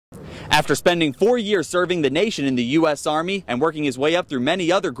After spending 4 years serving the nation in the U.S. Army and working his way up through many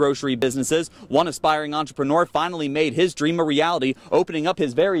other grocery businesses, one aspiring entrepreneur finally made his dream a reality, opening up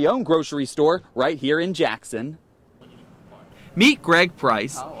his very own grocery store right here in Jackson. Meet Greg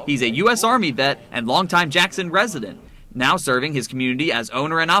Price. He's a U.S. Army vet and longtime Jackson resident, now serving his community as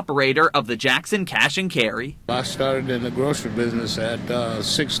owner and operator of the Jackson Cash and Carry. I started in the grocery business at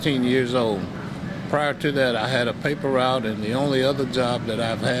 16 years old. Prior to that, I had a paper route, and the only other job that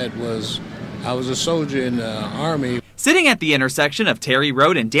I've had was I was a soldier in the Army. Sitting at the intersection of Terry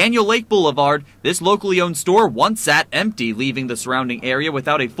Road and Daniel Lake Boulevard, this locally owned store once sat empty, leaving the surrounding area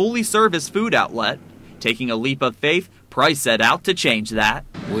without a fully serviced food outlet. Taking a leap of faith, Price set out to change that.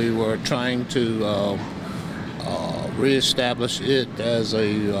 We were trying to reestablish it as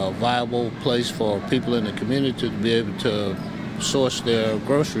a viable place for people in the community to be able to source their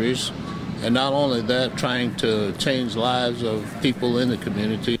groceries. And not only that, trying to change lives of people in the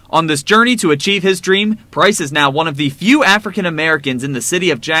community. On this journey to achieve his dream, Price is now one of the few African Americans in the city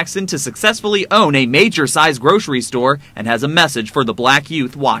of Jackson to successfully own a major-sized grocery store, and has a message for the black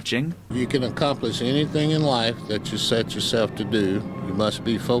youth watching. You can accomplish anything in life that you set yourself to do. You must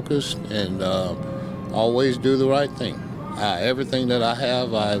be focused and always do the right thing. Everything that I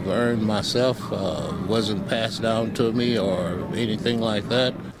have, I've earned myself, wasn't passed down to me or anything like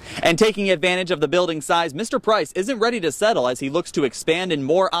that. And taking advantage of the building size, Mr. Price isn't ready to settle as he looks to expand in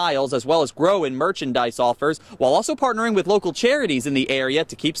more aisles as well as grow in merchandise offers, while also partnering with local charities in the area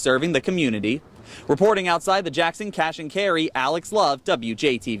to keep serving the community. Reporting outside the Jackson Cash and Carry, Alex Love,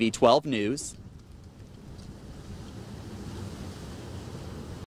 WJTV 12 News.